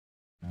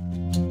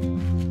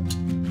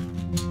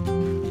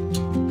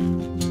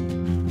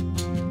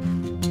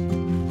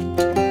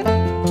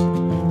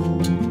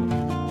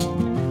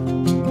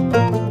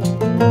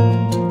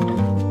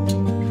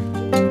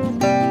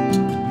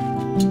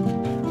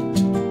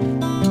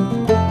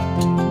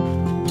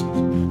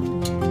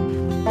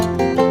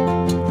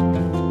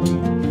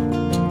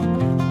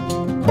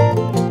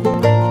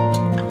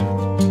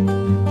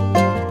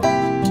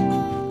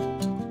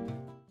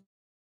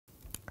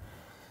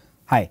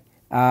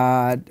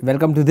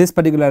Welcome to this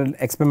particular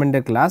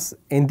experimental class.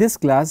 In this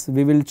class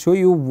we will show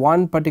you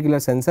one particular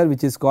sensor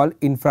which is called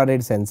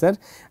infrared sensor.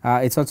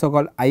 It is also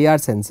called IR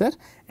sensor,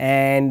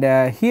 and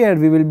here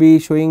we will be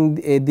showing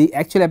the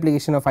actual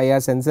application of IR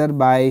sensor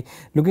by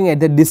looking at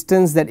the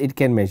distance that it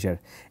can measure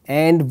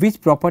and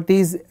which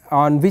properties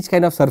on which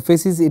kind of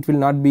surfaces it will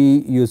not be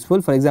useful.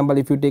 For example,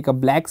 if you take a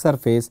black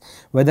surface,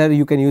 whether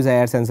you can use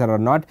IR sensor or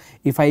not.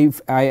 If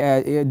in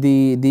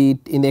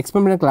the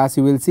experimental class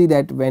you will see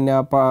that when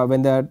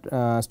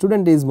the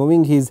student is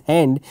moving his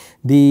hand,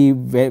 the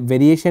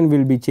variation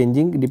will be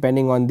changing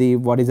depending on the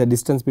what is the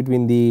distance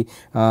between the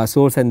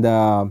source and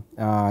the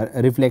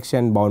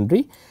reflection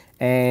boundary.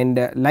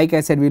 And like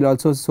I said, we will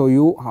also show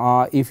you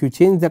if you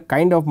change the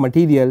kind of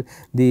material,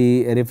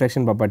 the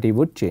reflection property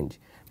would change,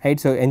 right.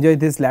 So, enjoy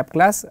this lab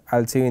class. I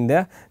will see you in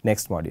the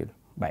next module.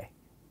 Bye.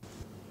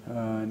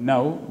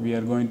 Now we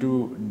are going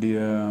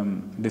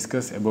to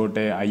discuss about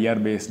a IR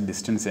based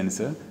distance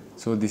sensor.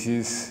 So, this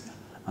is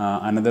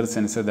another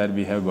sensor that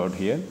we have got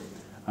here.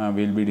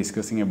 We will be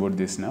discussing about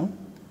this now.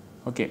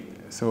 Okay.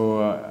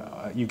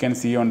 So, you can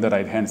see on the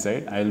right hand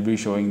side, I will be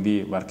showing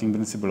the working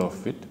principle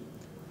of it.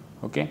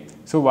 Okay.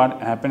 So, what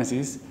happens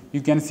is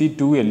you can see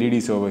two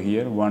LEDs over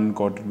here, one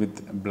coated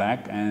with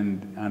black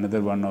and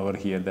another one over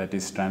here that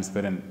is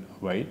transparent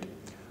white.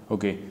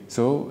 Okay.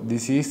 So,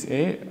 this is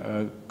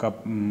a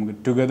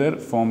together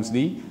forms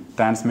the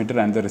transmitter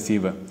and the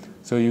receiver.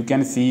 So, you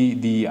can see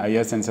the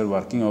IR sensor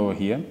working over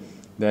here,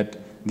 that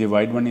the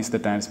white one is the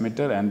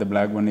transmitter and the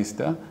black one is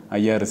the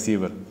IR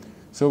receiver.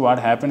 So, what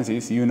happens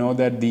is you know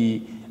that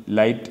the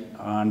light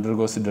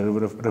undergoes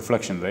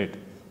reflection, right.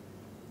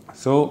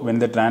 So, when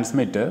the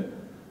transmitter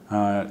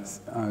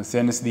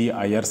sends the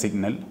IR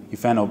signal,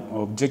 if an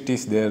object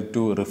is there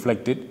to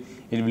reflect it,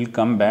 it will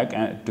come back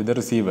to the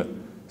receiver.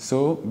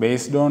 So,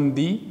 based on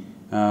the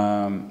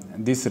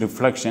this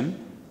reflection,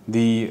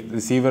 the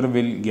receiver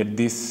will get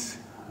this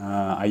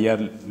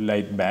IR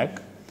light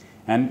back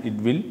and it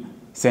will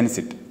sense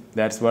it.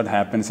 That is what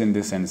happens in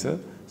this sensor.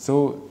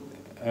 So,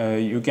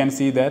 you can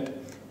see that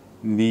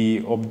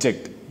the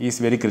object is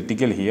very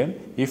critical here.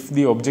 If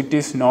the object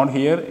is not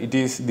here, it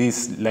is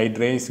this light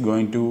ray is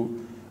going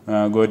to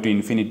go to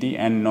infinity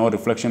and no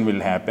reflection will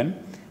happen.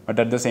 But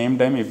at the same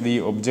time, if the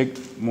object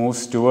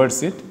moves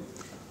towards it,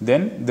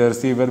 then the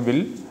receiver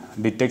will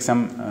detect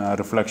some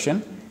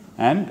reflection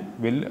and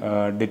will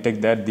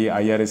detect that the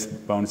IR is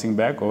bouncing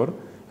back or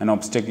an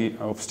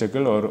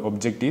obstacle or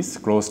object is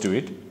close to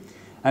it.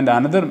 And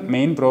another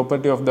main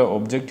property of the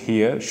object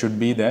here should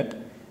be that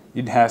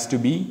it has to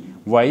be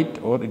white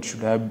or it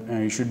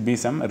should be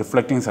some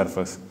reflecting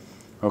surface.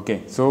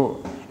 Okay.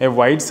 So, a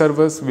white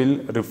surface will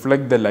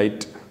reflect the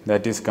light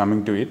that is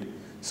coming to it.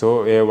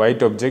 So, a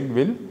white object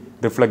will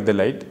reflect the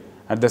light.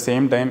 At the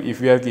same time, if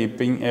we are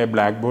keeping a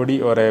black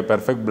body or a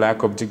perfect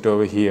black object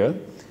over here,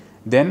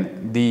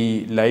 then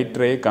the light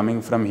ray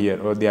coming from here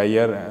or the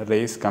IR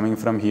rays coming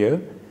from here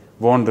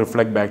won't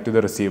reflect back to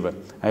the receiver.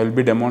 I will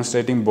be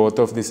demonstrating both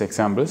of these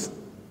examples.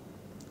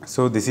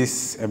 So, this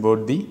is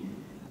about the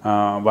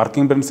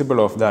working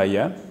principle of the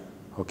IR.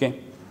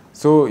 Okay.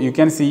 So, you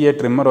can see a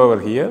trimmer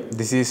over here.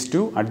 This is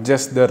to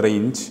adjust the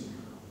range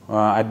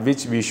at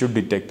which we should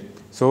detect.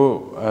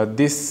 So,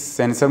 this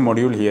sensor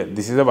module here,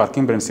 this is a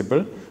working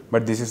principle,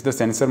 but this is the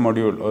sensor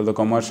module or the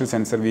commercial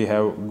sensor we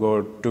have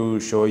got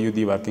to show you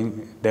the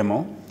working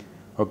demo.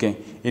 Okay.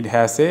 It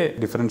has a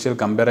differential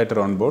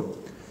comparator on board.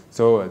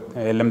 So,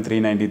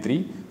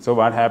 Lec36. So,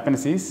 what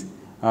happens is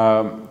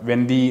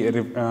when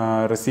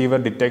the receiver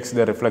detects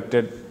the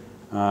reflected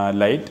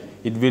light,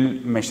 it will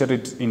measure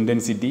its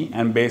intensity,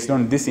 and based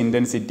on this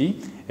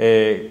intensity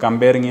a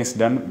comparing is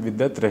done with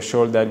the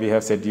threshold that we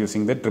have set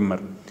using the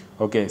trimmer.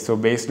 Okay. So,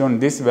 based on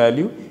this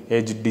value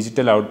a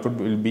digital output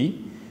will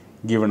be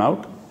given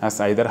out as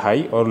either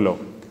high or low.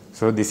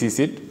 So, this is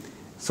it.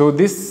 So,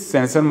 this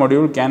sensor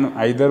module can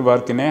either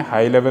work in a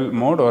high level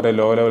mode or a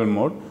low level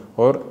mode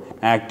or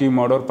active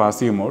mode or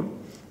passive mode.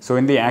 So,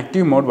 in the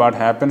active mode what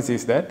happens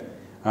is that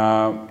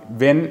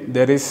when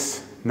there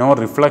is no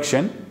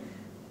reflection,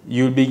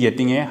 you will be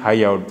getting a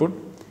high output,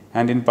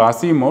 and in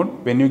passive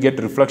mode when you get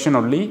reflection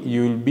only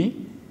you will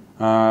be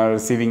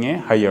receiving a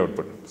high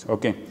output.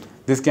 Okay.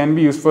 This can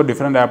be used for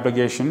different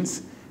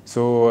applications.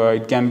 So,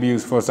 it can be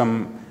used for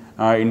some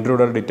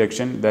intruder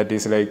detection, that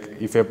is like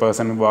if a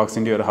person walks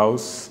into your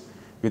house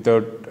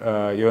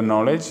without your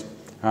knowledge,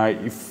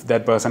 if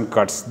that person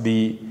cuts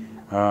the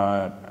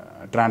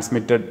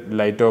transmitted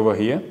light over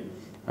here,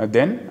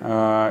 then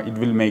it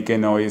will make a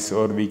noise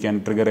or we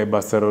can trigger a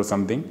buzzer or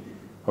something.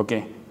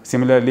 Okay.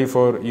 Similarly,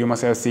 for you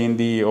must have seen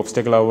the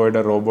obstacle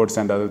avoider robots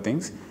and other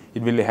things,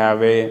 it will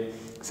have a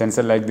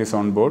sensor like this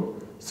on board.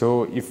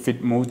 So, if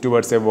it moves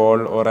towards a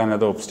wall or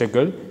another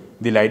obstacle,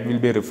 the light will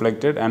be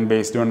reflected, and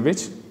based on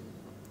which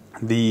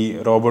the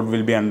robot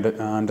will be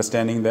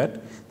understanding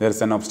that there is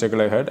an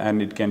obstacle ahead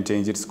and it can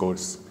change its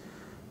course.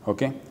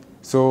 Okay.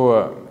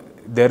 So,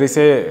 there is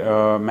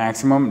a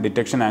maximum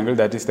detection angle,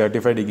 that is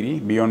 35 degree,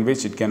 beyond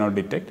which it cannot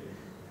detect.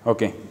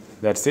 Okay.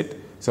 That is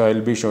it. So, I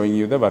will be showing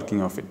you the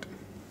working of it.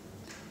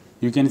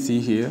 You can see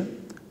here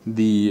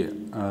the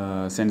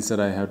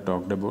sensor I have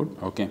talked about.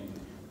 Okay,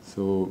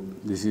 so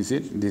this is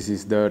it. This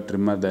is the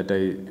trimmer that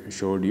I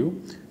showed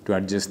you to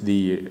adjust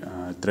the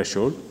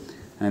threshold,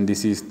 and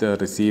this is the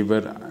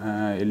receiver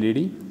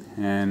LED,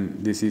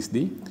 and this is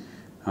the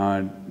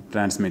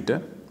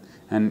transmitter,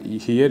 and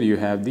here you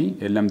have the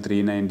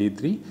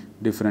LM393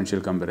 differential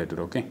comparator.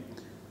 Okay,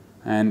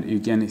 and you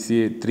can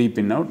see a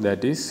 3-pin out,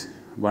 that is,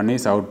 one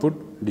is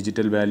output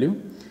digital value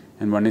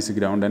and one is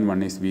ground and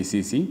one is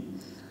VCC.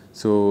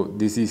 So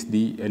this is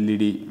the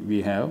LED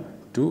we have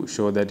to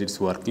show that it's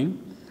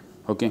working.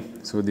 Okay,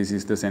 so this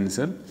is the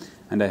sensor,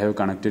 and I have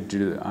connected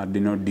to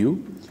Arduino Duo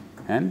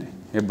and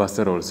a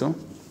buzzer also.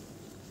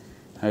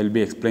 I will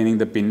be explaining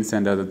the pins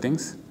and other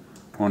things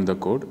on the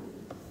code.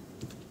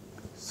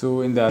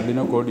 So in the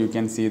Arduino code you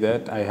can see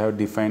that I have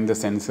defined the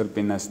sensor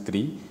pin as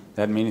 3.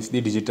 That means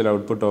the digital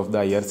output of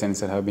the IR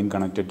sensor have been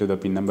connected to the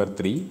pin number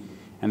 3,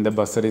 and the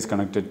buzzer is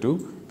connected to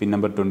pin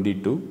number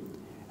 22.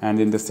 And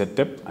in the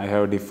setup I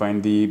have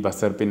defined the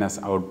buzzer pin as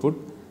output.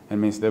 That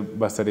means the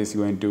buzzer is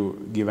going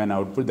to give an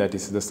output, that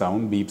is the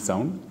sound, beep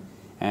sound,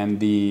 and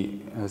the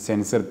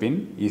sensor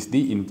pin is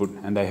the input,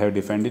 and I have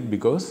defined it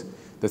because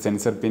the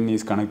sensor pin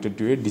is connected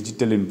to a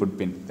digital input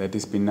pin, that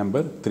is pin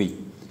number 3.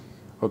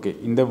 Okay,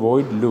 in the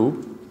void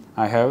loop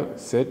I have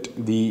set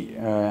the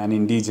an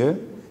integer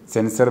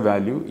sensor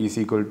value is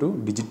equal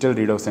to digital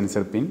read of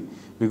sensor pin,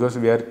 because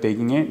we are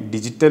taking a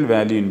digital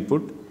value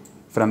input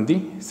from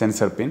the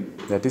sensor pin,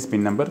 that is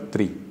pin number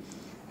 3.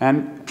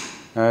 And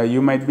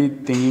you might be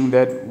thinking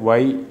that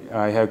why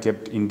I have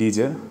kept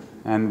integer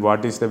and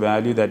what is the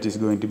value that is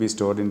going to be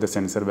stored in the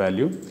sensor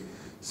value.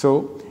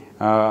 So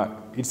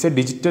it's a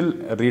digital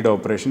read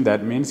operation,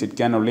 that means it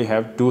can only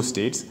have 2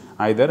 states,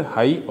 either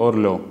high or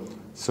low.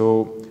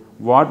 So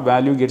what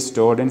value gets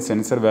stored in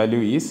sensor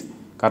value is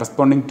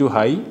corresponding to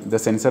high, the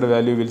sensor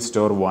value will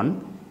store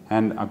 1,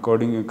 and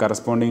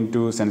corresponding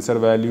to sensor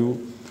value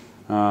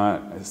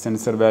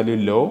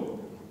low,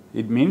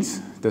 it means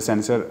the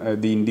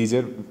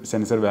integer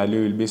sensor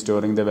value will be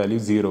storing the value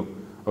 0.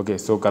 Okay,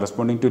 so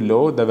corresponding to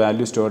low, the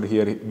value stored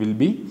here will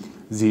be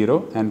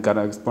 0, and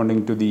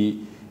corresponding to the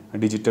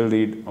digital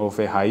read of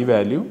a high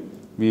value,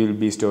 we will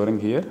be storing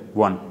here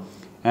 1.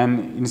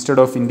 And instead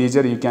of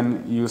integer you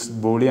can use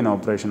boolean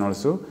operation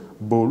also,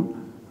 bool.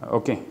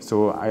 Okay,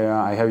 so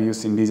I have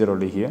used integer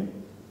only here,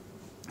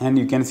 and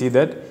you can see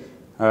that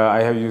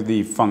I have used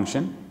the if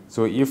function.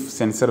 So if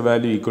sensor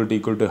value equal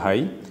to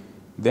high,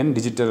 then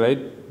digital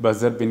write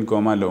buzzer pin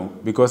comma low,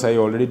 because I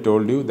already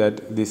told you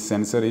that this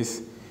sensor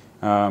is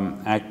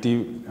actively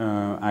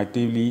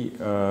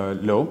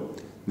low.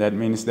 That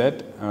means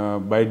that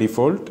by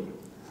default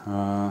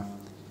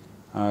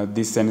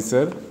this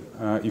sensor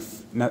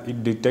if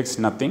it detects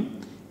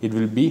nothing, it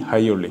will be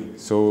high only.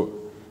 So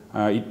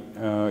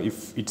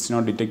if it's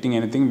not detecting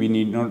anything, we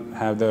need not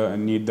have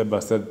need the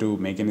buzzer to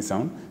make any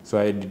sound. So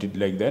I did it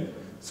like that.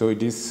 So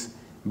it is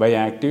by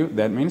active,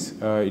 that means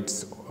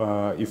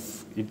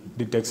if it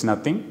detects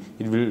nothing,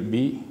 it will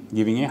be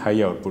giving a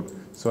high output.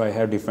 So I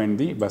have defined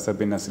the buzzer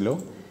pin as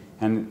low,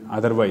 and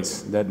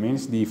otherwise, that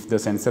means if the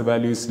sensor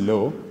value is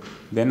low,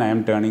 then I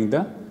am turning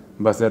the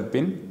buzzer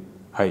pin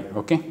high.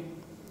 Okay.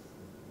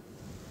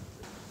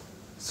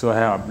 So I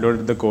have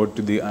uploaded the code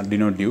to the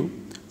Arduino Duo,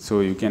 so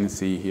you can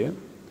see here.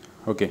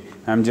 Okay,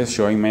 I am just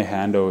showing my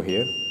hand over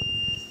here.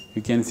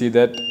 You can see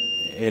that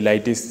a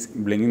light is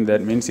blinking,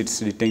 that means it's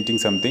detecting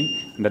something,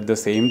 and at the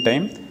same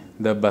time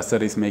the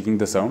buzzer is making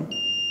the sound.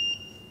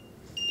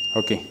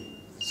 Okay,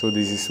 so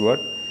this is what.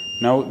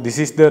 Now this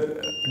is the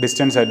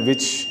distance at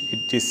which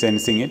it is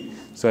sensing it.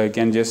 So I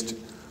can just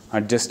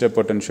adjust the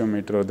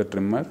potentiometer or the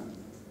trimmer.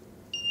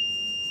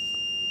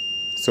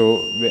 So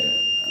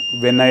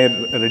when I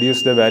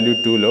reduce the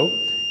value too low,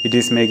 it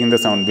is making the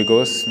sound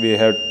because we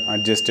have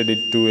adjusted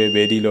it to a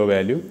very low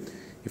value.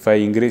 If I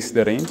increase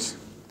the range,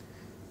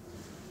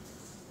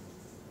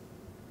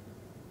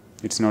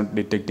 it's not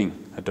detecting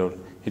at all.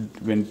 It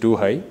went too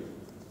high.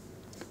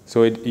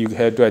 So you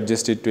have to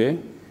adjust it to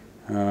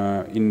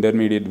a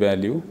intermediate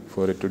value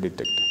for it to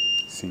detect.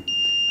 See,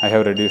 I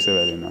have reduced the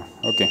value now.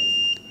 Okay,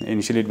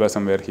 initially it was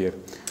somewhere here.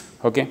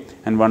 Okay,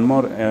 and one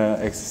more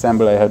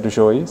example I have to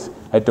show is,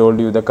 I told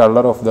you the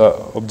color of the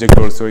object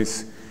also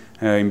is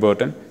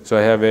important. So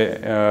I have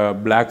a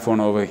black phone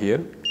over here.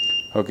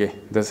 Okay,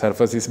 the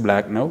surface is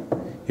black now.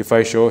 If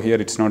I show here,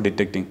 it's not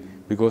detecting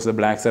because the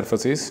black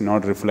surface is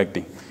not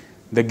reflecting.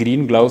 The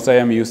green gloves I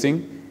am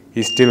using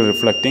is still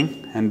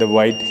reflecting, and the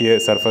white here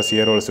surface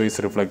here also is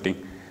reflecting,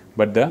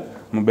 but the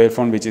mobile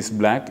phone which is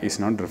black is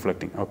not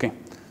reflecting. Okay,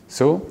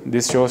 so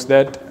this shows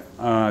that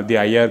the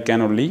IR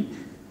can only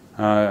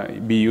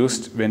be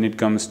used when it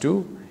comes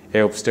to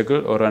a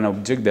obstacle or an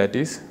object that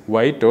is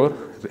white or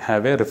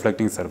have a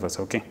reflecting surface.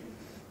 Okay,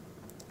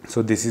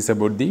 so this is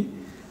about the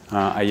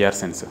IR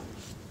sensor.